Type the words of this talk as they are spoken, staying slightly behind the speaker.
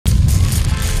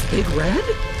Big Red?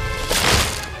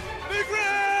 Big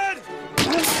Red!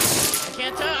 I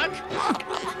can't talk!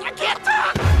 I can't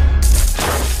talk!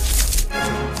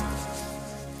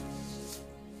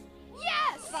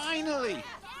 Yes! Finally!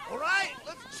 All right,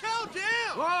 let's chow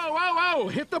down! Whoa, whoa, whoa!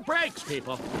 Hit the brakes,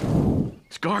 people.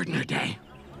 It's gardener day.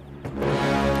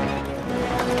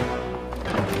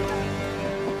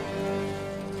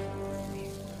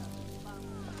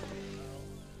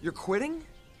 You're quitting?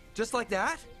 Just like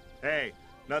that? Hey,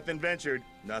 nothing ventured,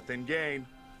 nothing gained.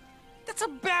 That's a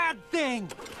bad thing!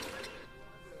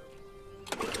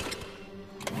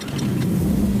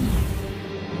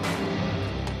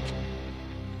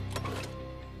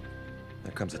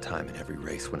 There comes a time in every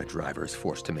race when a driver is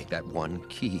forced to make that one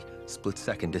key,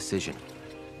 split-second decision.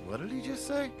 What did he just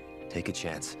say? Take a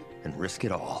chance and risk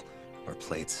it all, or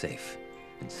play it safe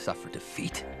and suffer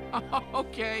defeat.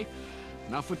 Okay.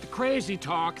 Enough with the crazy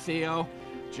talk, Theo.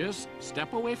 Just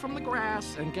step away from the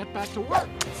grass and get back to work.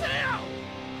 Theo!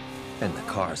 And the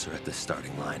cars are at the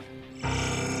starting line.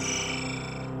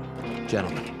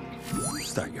 Gentlemen,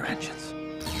 start your engines.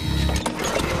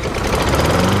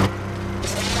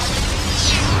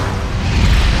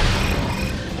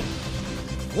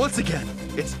 Once again,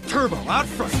 it's turbo out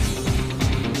front.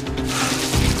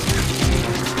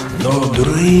 No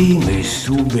dream is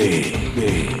too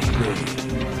big.